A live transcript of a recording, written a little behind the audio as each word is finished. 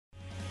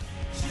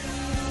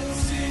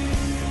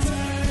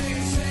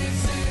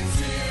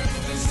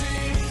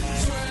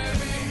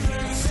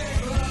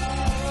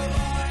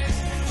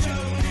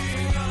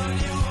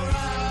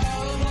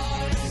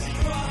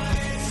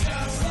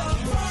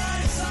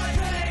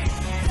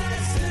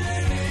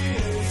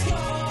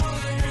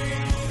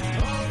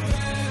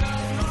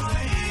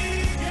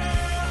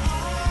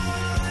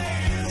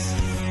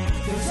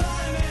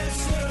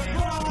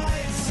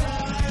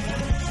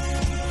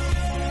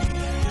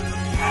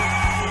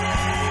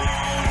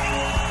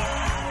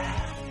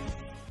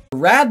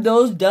grab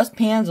those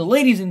dustpans,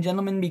 ladies and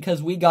gentlemen,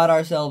 because we got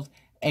ourselves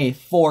a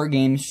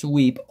 4-game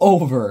sweep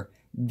over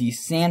the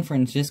San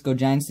Francisco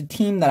Giants, the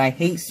team that I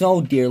hate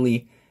so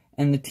dearly,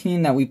 and the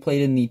team that we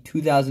played in the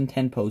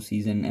 2010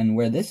 postseason, and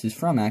where this is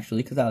from,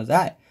 actually, because I was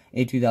at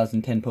a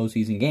 2010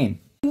 postseason game.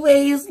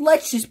 Anyways,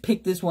 let's just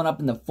pick this one up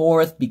in the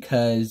 4th,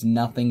 because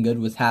nothing good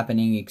was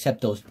happening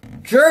except those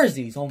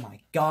jerseys. Oh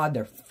my god,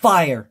 they're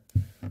fire.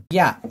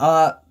 Yeah,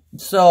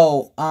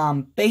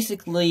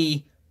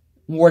 basically,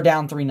 we're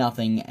down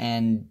 3-0,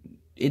 and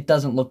it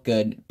doesn't look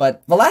good.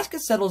 But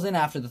Velasquez settles in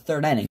after the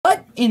 3rd inning.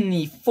 But in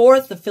the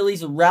 4th, the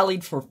Phillies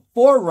rallied for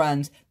 4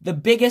 runs, the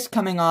biggest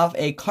coming off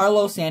a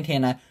Carlos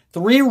Santana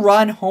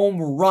 3-run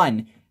home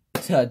run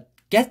to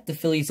get the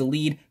Phillies a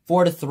lead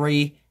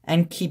 4-3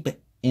 and keep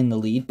it in the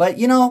lead. But,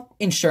 you know,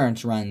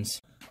 insurance runs.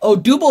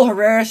 Odubel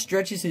Herrera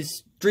stretches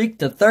his streak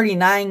to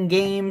 39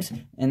 games,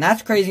 and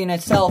that's crazy in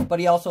itself, but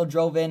he also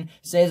drove in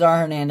Cesar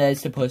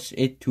Hernandez to push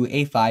it to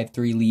a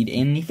 5-3 lead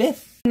in the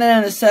 5th. And then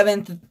in the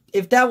 7th,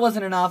 if that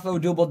wasn't enough,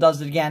 Odubel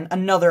does it again.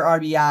 Another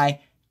RBI.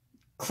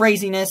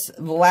 Craziness.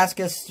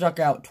 Velasquez struck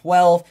out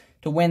 12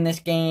 to win this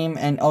game,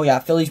 and oh yeah,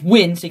 Phillies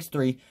win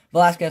 6-3.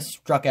 Velasquez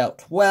struck out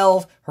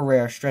 12.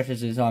 Herrera stretches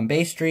his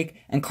on-base streak,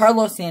 and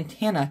Carlos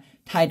Santana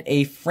tied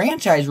a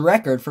franchise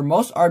record for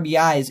most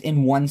RBIs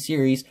in one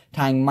series,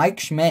 tying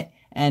Mike Schmidt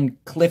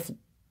and Cliff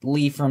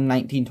Lee from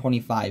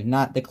 1925,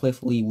 not the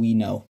Cliff Lee we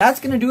know. That's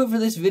going to do it for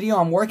this video.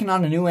 I'm working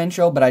on a new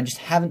intro, but I just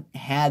haven't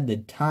had the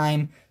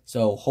time,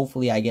 so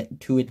hopefully I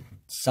get to it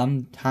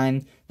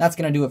sometime. That's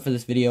going to do it for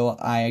this video.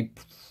 I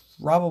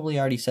probably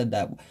already said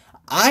that.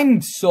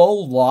 I'm so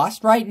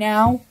lost right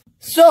now.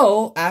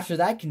 So, after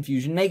that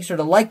confusion, make sure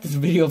to like this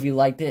video if you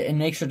liked it, and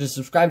make sure to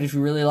subscribe if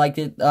you really liked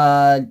it.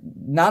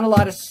 Not a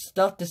lot of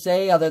stuff to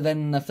say other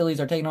than the Phillies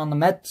are taking on the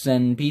Mets,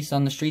 and peace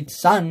on the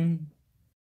streets, son.